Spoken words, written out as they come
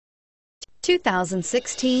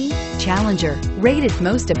2016 Challenger, rated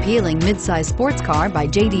most appealing midsize sports car by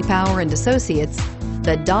J.D. Power and Associates.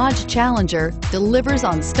 The Dodge Challenger delivers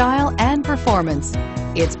on style and performance.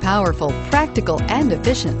 It's powerful, practical, and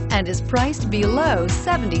efficient, and is priced below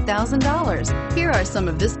 $70,000. Here are some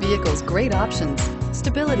of this vehicle's great options: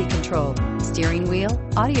 stability control, steering wheel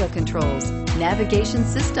audio controls, navigation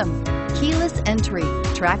system, keyless entry,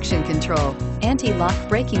 traction control, anti-lock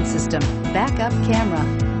braking system, backup camera,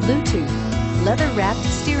 Bluetooth, leather-wrapped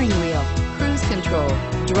steering wheel, cruise control.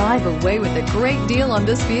 Drive away with a great deal on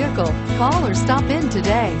this vehicle. Call or stop in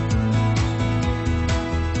today.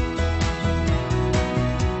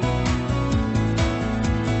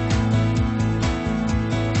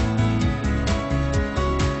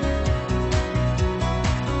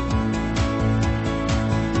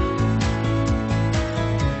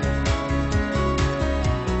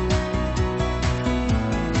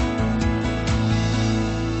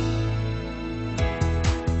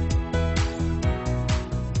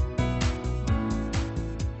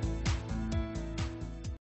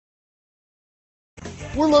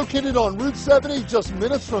 We're located on Route 70, just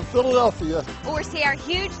minutes from Philadelphia. Or see our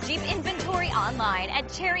huge Jeep inventory online at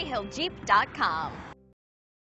cherryhilljeep.com.